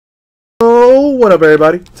What up,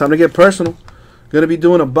 everybody? Time to get personal. Gonna be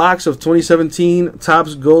doing a box of 2017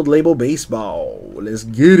 Topps Gold Label Baseball. Let's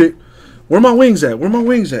get it. Where my wings at? Where my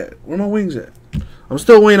wings at? Where my wings at? I'm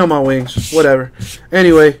still waiting on my wings. Whatever.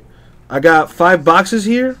 Anyway, I got 5 boxes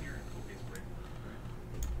here.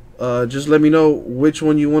 Just let me know which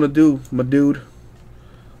one you want to do, my dude.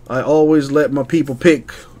 I always let my people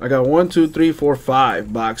pick. I got 1, 2, 3, 4,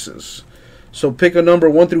 5 boxes. So pick a number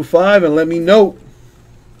 1 through 5 and let me know.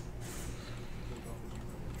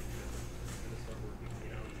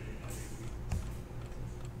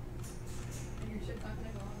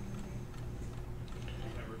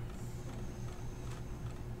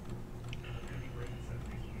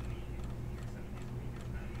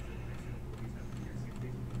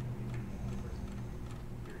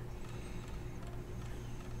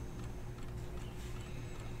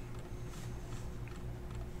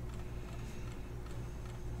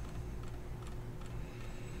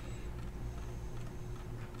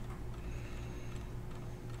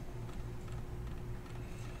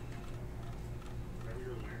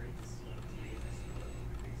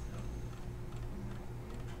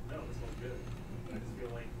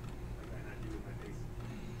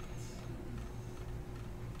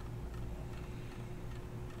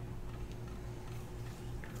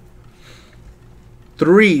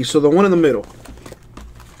 Three, so the one in the middle.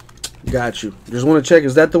 Got you. Just want to check,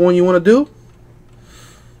 is that the one you want to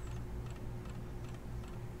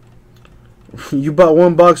do? You bought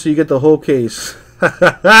 1 box, so you get the whole case.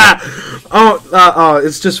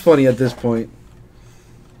 It's just funny at this point.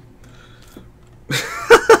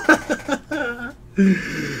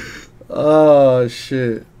 Oh,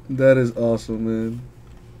 shit. That is awesome, man.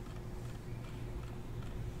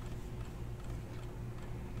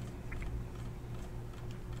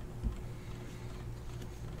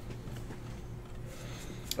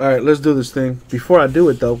 Alright, let's do this thing. Before I do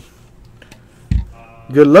it, though,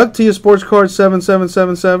 good luck to you, Sports Card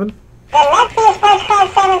 7777. Good luck to you, Sports Card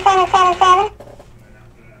 7777.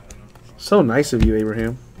 So nice of you,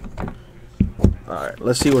 Abraham. Alright,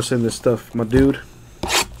 let's see what's in this stuff, my dude.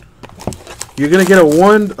 You're gonna get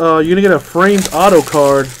a framed auto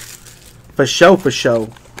card for show, for show.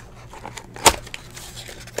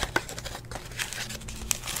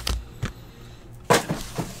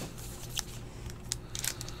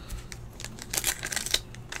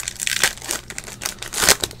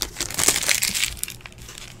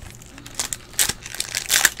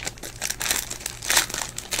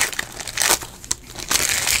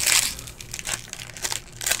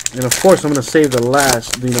 And of course, I'm going to save the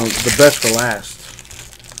last, the best for last.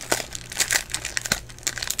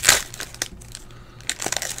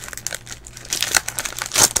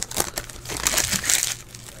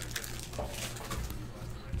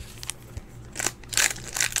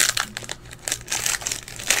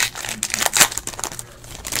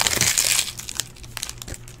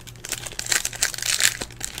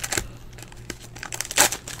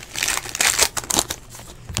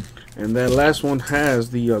 And that last one has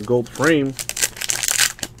the gold frame.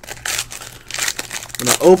 I'm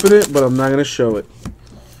going to open it, but I'm not going to show it.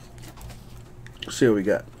 Let's see what we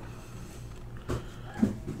got.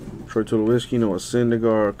 Troy Tulowitzki, Noah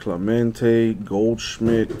Syndergaard, Clemente,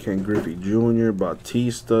 Goldschmidt, Ken Griffey Jr.,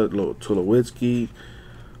 Bautista, Tulowitzki,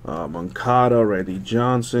 Moncada, Randy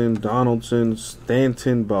Johnson, Donaldson,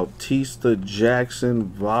 Stanton, Bautista, Jackson,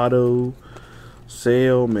 Votto,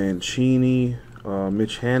 Sale, Mancini,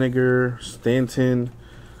 Mitch Haniger, Stanton,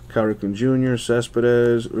 Cal Ripken Jr.,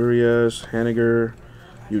 Cespedes, Urias, Haniger,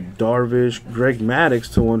 Yu Darvish, Greg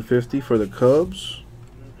Maddux to 150 for the Cubs.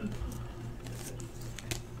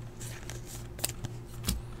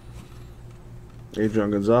 Adrian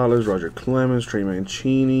Gonzalez, Roger Clemens, Trey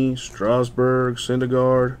Mancini, Strasburg,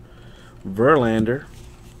 Syndergaard, Verlander.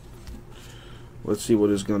 Let's see what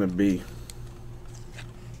it's going to be.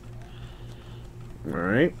 All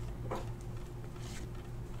right.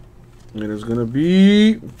 And it's going to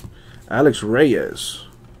be Alex Reyes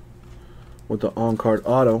with the on-card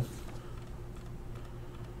auto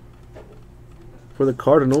for the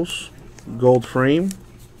Cardinals. Gold frame.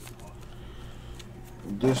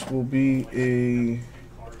 This will be a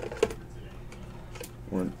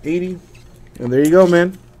 180. And there you go,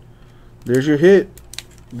 man. There's your hit.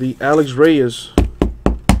 The Alex Reyes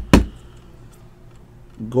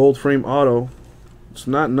gold frame auto. It's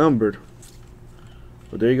not numbered.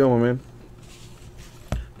 But there you go, my man.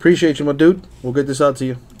 Appreciate you, my dude. We'll get this out to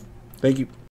you. Thank you.